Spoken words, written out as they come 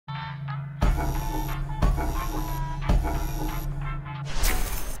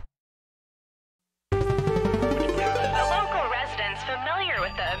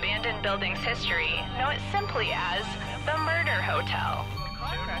building's history, know it simply as the Murder Hotel.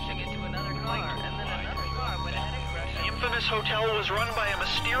 Crashing into another car, and then another car went ahead and crashed. The infamous hotel was run by a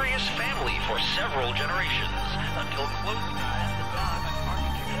mysterious family for several generations until close.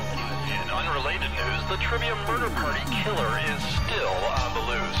 In unrelated news, the Trivia Murder Party killer is still on the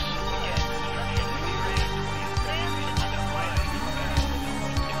loose.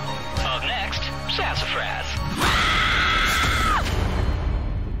 Up next, Sassafras.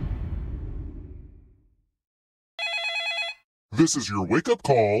 This is your wake-up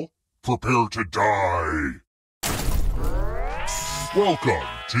call. Prepare to die. Welcome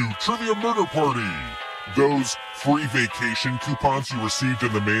to Trivia Murder Party. Those free vacation coupons you received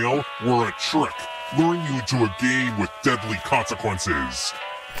in the mail were a trick, luring you into a game with deadly consequences.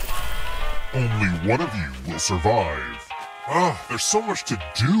 Only one of you will survive. There's so much to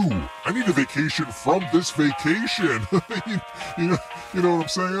do. I need a vacation from this vacation. you know what I'm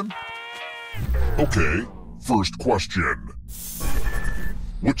saying? Okay, first question.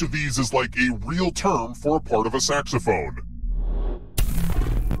 Which of these is like a real term for a part of a saxophone?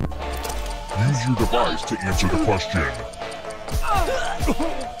 Use your device to answer the question.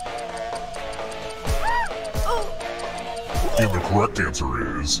 And the correct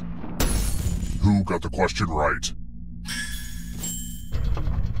answer is... Who got the question right?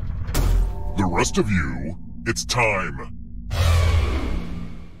 The rest of you, it's time.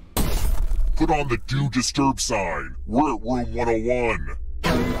 Put on the Do Disturb sign. We're at room 101.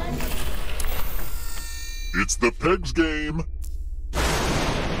 It's the Pegs game.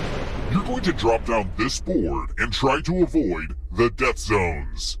 You're going to drop down this board and try to avoid the death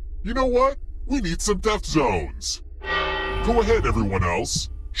zones. You know what? We need some death zones. Go ahead, everyone else.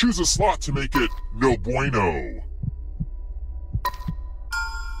 Choose a slot to make it no bueno.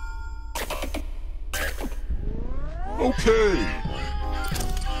 Okay.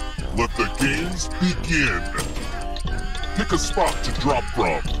 Let the games begin. Pick a spot to drop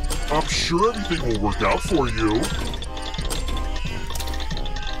from. I'm sure everything will work out for you.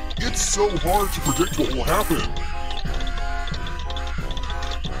 It's so hard to predict what will happen.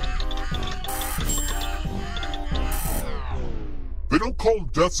 They don't call them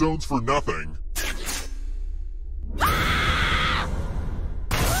death zones for nothing.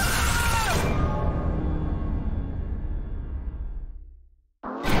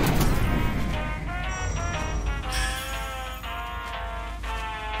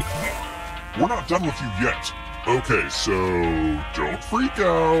 We're not done with you yet. Okay, so don't freak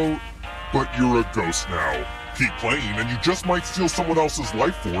out. But you're a ghost now. Keep playing and you just might steal someone else's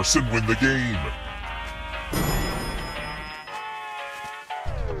life force and win the game.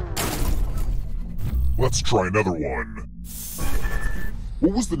 Let's try another one.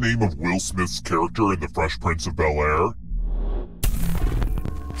 What was the name of Will Smith's character in The Fresh Prince of Bel-Air?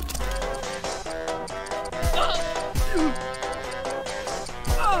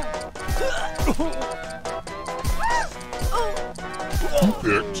 Who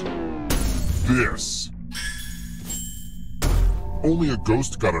picked this? Only a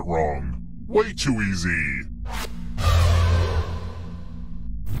ghost got it wrong. Way too easy.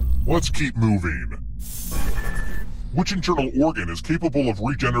 Let's keep moving. Which internal organ is capable of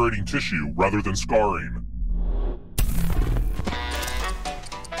regenerating tissue rather than scarring?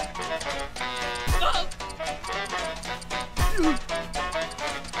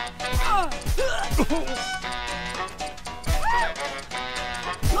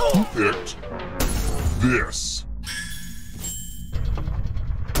 Who picked this?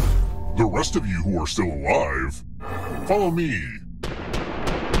 The rest of you who are still alive, follow me.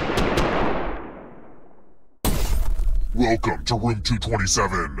 Welcome to room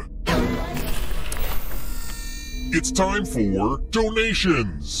 227. It's time for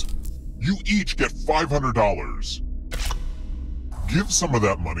donations. You each get $500. Give some of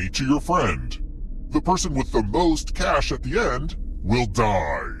that money to your friend. The person with the most cash at the end will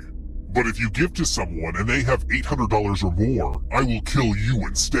die. But if you give to someone and they have $800 or more, I will kill you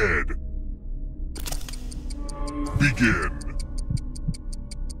instead. Begin.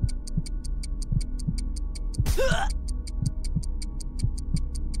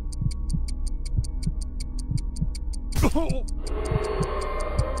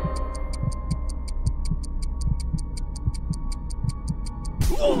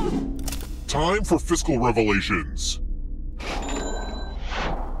 Time for fiscal revelations.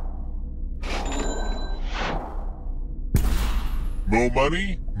 Mo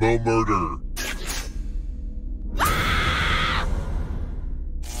money, mo murder.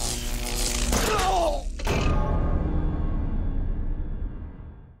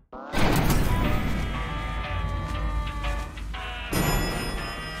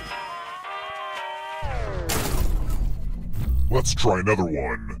 Let's try another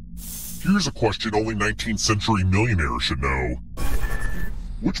one. Here's a question only 19th century millionaires should know.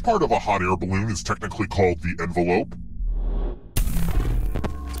 Which part of a hot air balloon is technically called the envelope?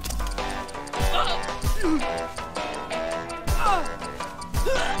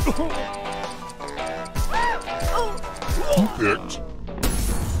 Who picked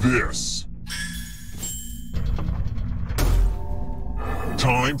this?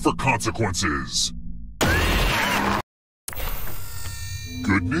 Time for consequences.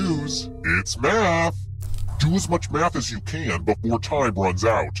 Good news, it's math. Do as much math as you can before time runs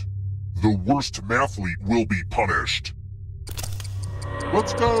out. The worst mathlete will be punished.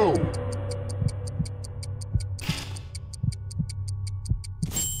 Let's go!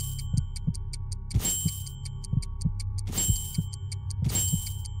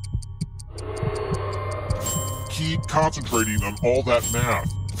 Keep concentrating on all that math.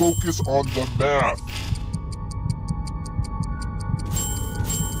 Focus on the math.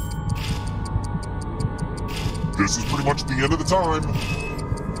 This is pretty much the end of the time.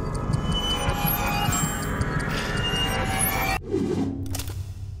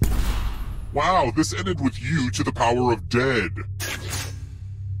 Wow, this ended with you to the power of dead.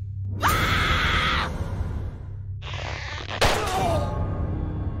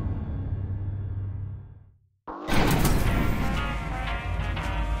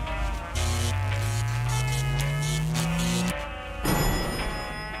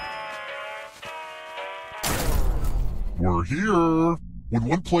 We're here! When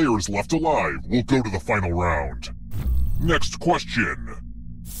one player is left alive, we'll go to the final round. Next question.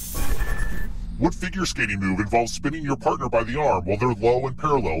 What figure skating move involves spinning your partner by the arm while they're low and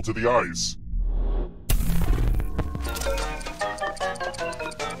parallel to the ice?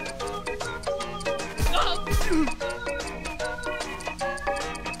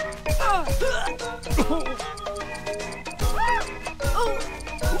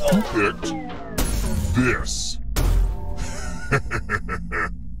 Who picked this?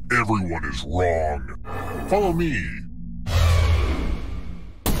 Everyone is wrong. Follow me.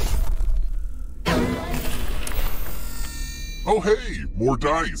 Oh hey, more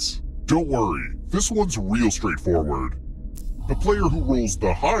dice. Don't worry, this one's real straightforward. The player who rolls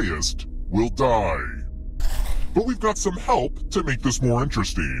the highest will die. But we've got some help to make this more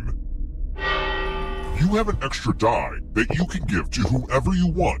interesting. You have an extra die that you can give to whoever you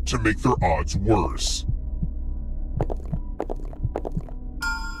want to make their odds worse.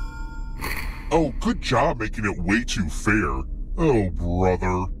 Oh, good job making it way too fair. Oh,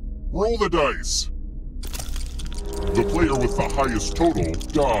 brother. Roll the dice. The player with the highest total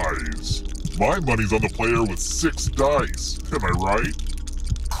dies. My money's on the player with 6 dice. Am I right?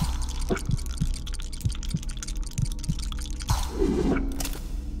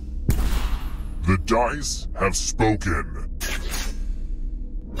 The dice have spoken.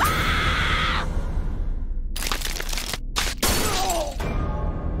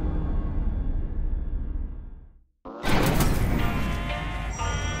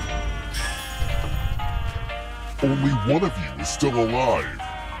 Only one of you is still alive.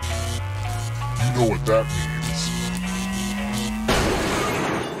 You know what that means.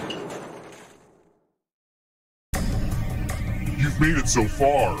 You've made it so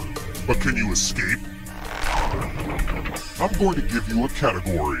far, but can you escape? I'm going to give you a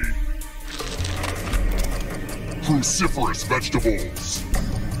category. Cruciferous vegetables.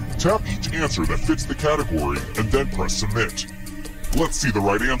 Tap each answer that fits the category and then press submit. Let's see the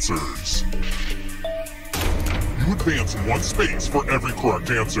right answers. You advance 1 space for every correct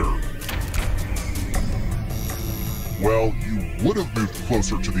answer. Well, you would have moved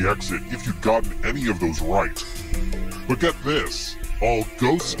closer to the exit if you'd gotten any of those right. But get this, all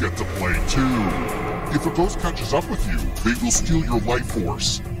ghosts get to play too. If a ghost catches up with you, they will steal your life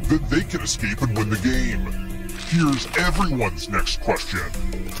force. Then they can escape and win the game. Here's everyone's next question.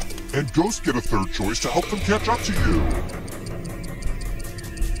 And ghosts get a third choice to help them catch up to you.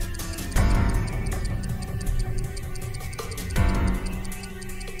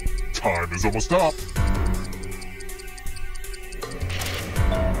 Time is almost up.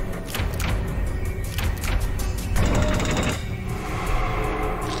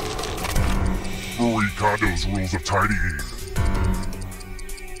 Marie Kondo's rules of tidying.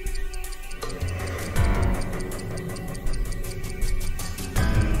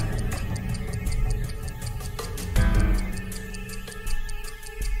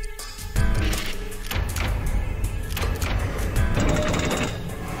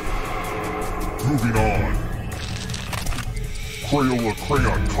 Moving on. Crayola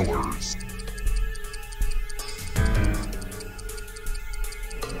crayon colors.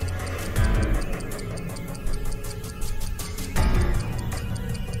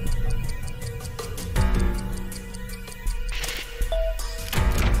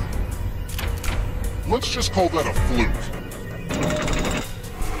 Let's just call that a fluke.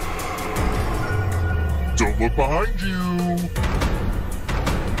 Don't look behind you.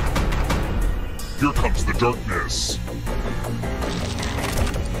 Here comes the darkness.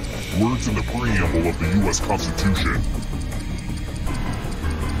 Words in the preamble of the U.S. Constitution.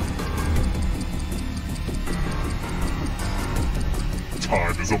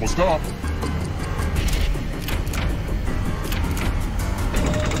 Time is almost up.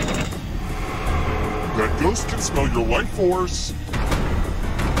 That ghost can smell your life force.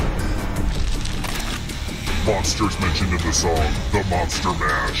 Monsters mentioned in the song, The Monster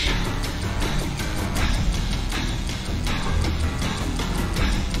Mash.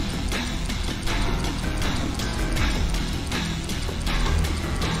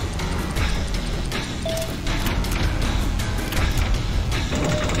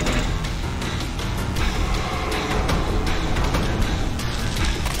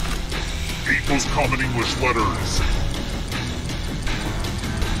 Most common English letters.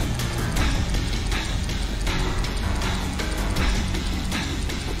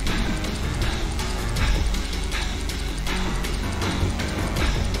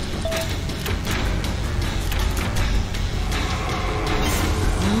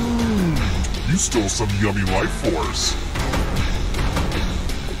 You stole some yummy life force.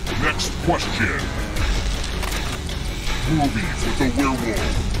 Next question. Movies with a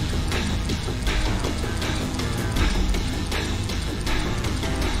werewolf.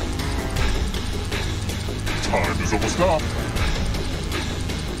 Time is almost up.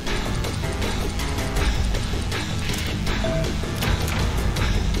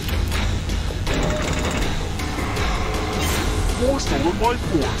 More stolen life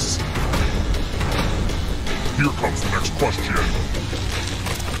force. Here comes the next question.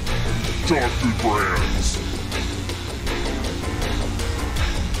 Dog food brands.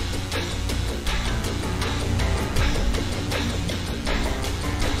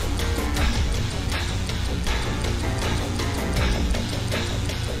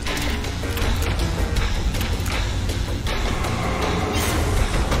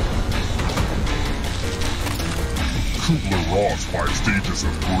 Kubler-Ross 5 stages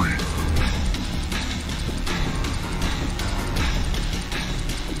of grief.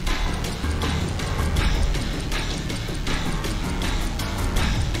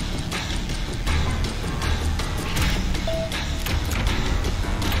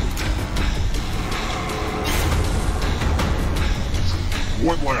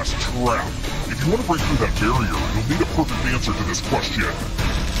 One last trap. If you want to break through that barrier, you'll need a perfect answer to this question.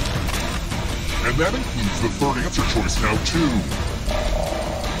 And that includes the third answer choice now, too.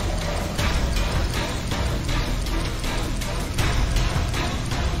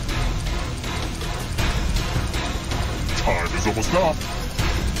 Time is almost up.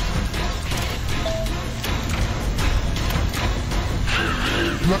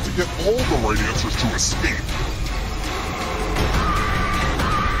 You have to get all the right answers to escape.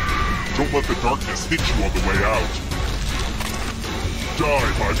 Don't let the darkness hit you on the way out.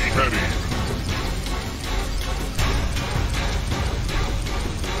 Die by beheading.